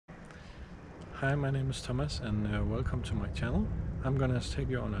Hi, my name is Thomas and welcome to my channel. I'm gonna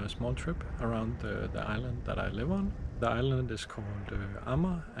take you on a small trip around the island that I live on. The island is called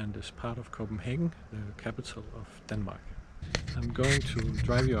Amager and is part of Copenhagen, the capital of Denmark. I'm going to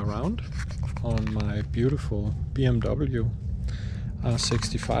drive you around on my beautiful BMW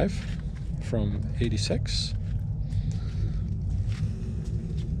R65 from '86.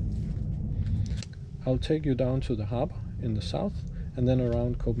 I'll take you down to the harbor in the south and then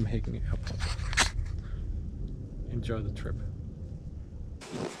around Copenhagen airport. Enjoy the trip.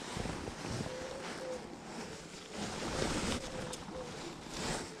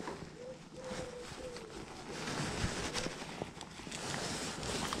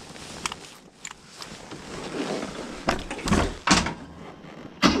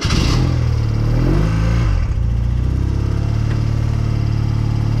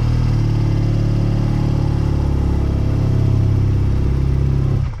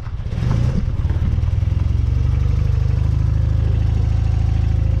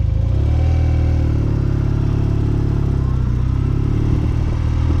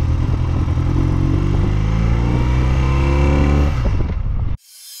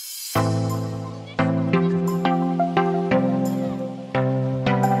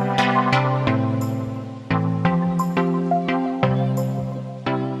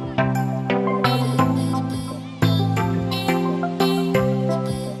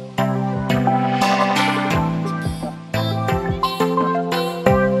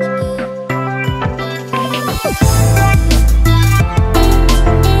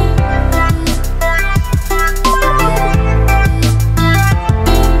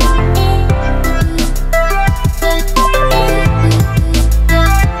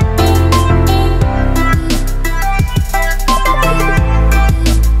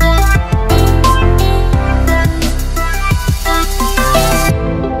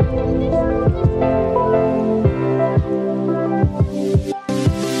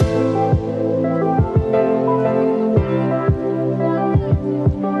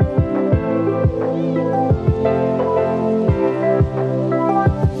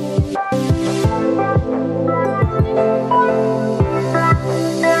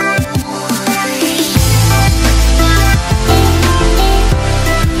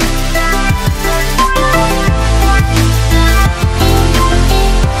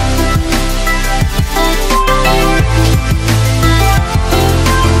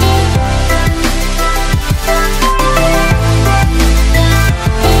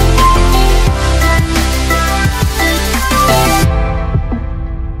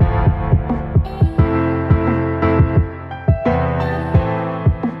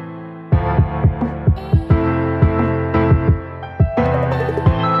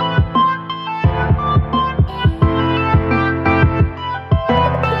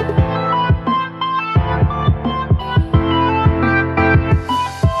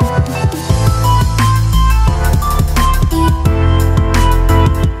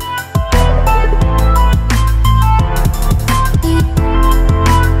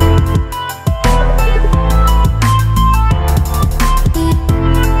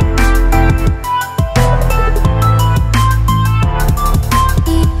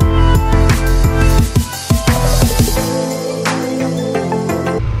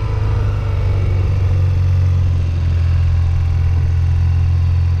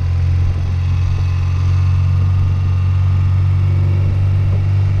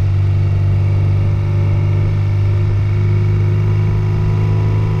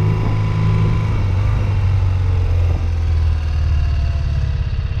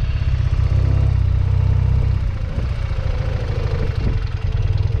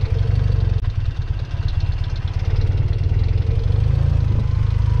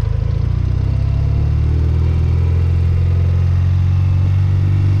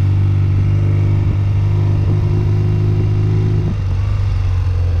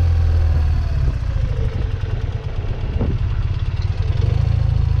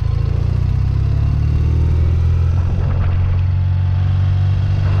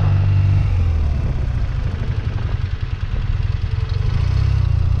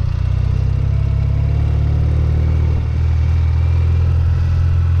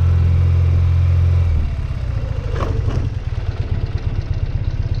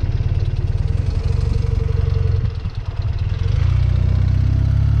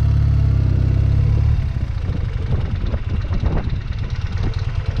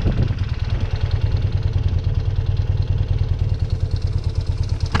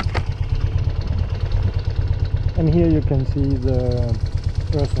 And here you can see the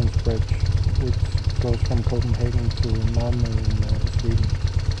Bridge, which goes from Copenhagen to Malmö in Sweden.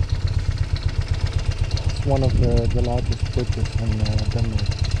 one of the largest bridges in Denmark,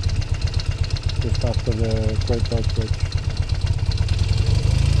 just after the Great Dog Bridge.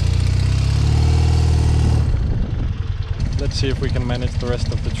 Let's see if we can manage the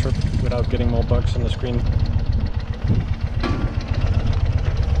rest of the trip without getting more bugs on the screen.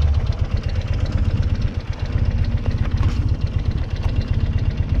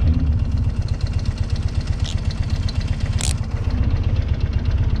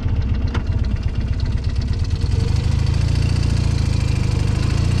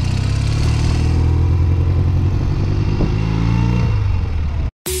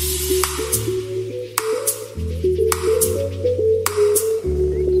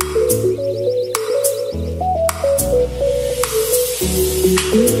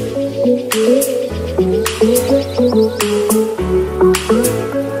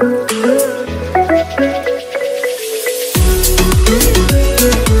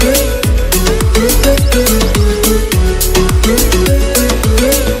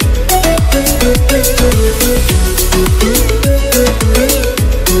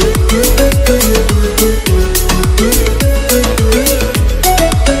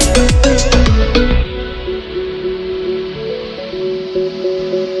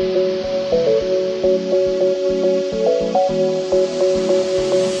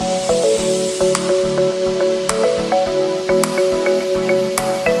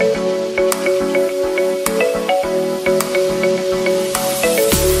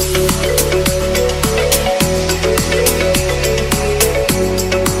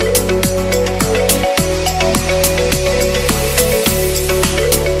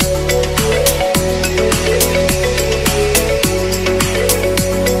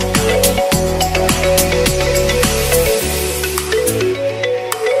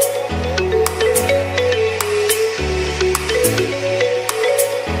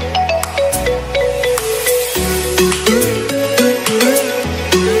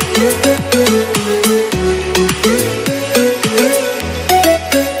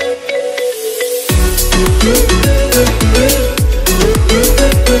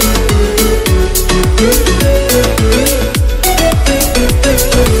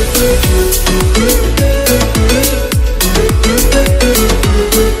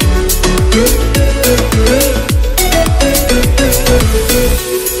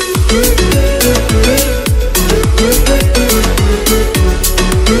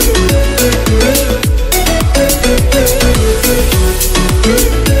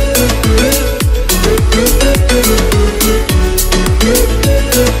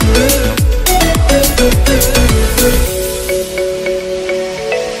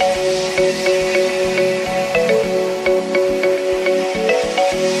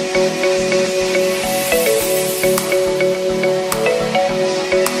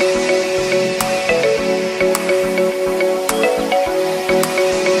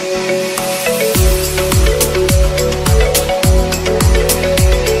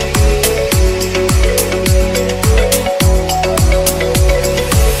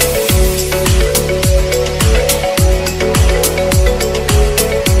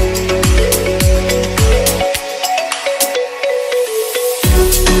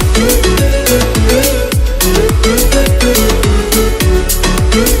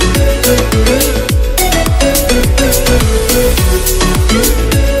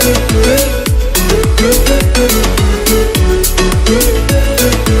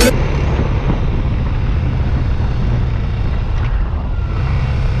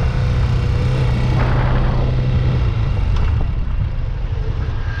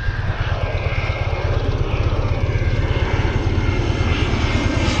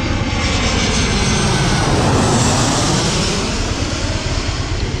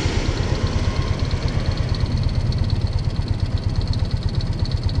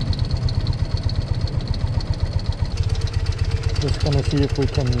 Just gonna see if we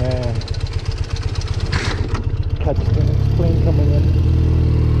can catch the next plane coming in.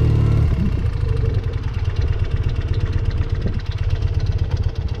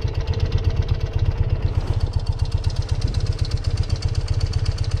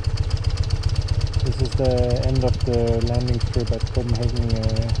 This is the end of the landing strip at Copenhagen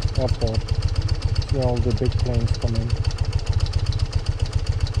airport. Where all the big planes come in.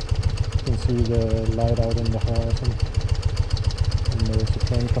 You can see the light out in the horizon. And there's a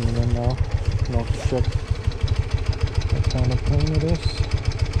plane coming in now. Not to check what kind of plane it is.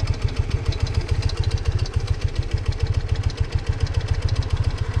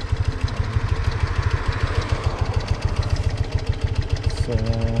 It's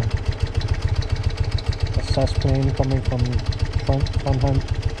a SAS plane coming from Trondheim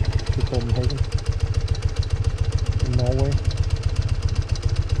to Copenhagen. in Norway.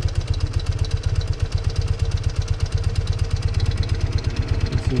 You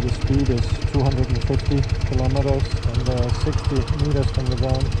can see the speed is 250 kilometers and 60 meters from the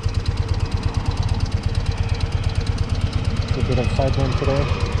ground. It's a bit of side wind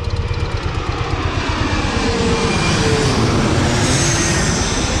today.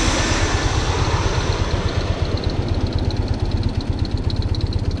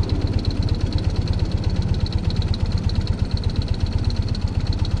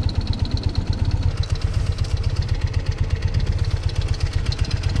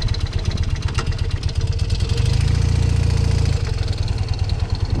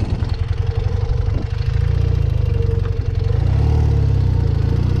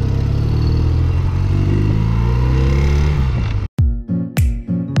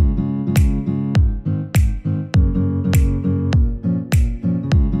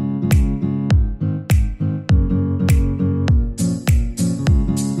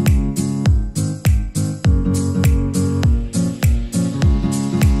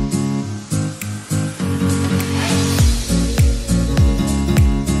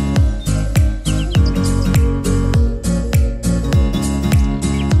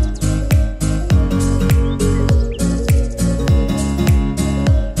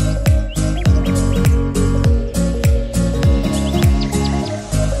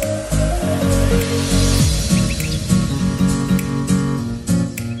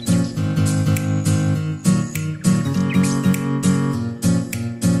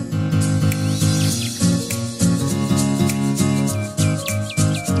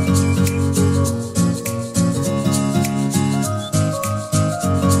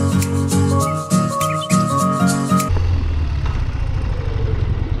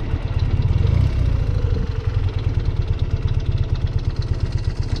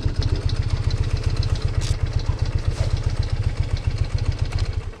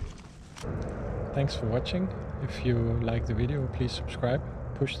 Thanks for watching. If you like the video, please subscribe,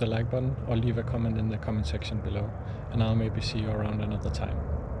 push the like button, or leave a comment in the comment section below, and I'll maybe see you around another time.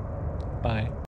 Bye.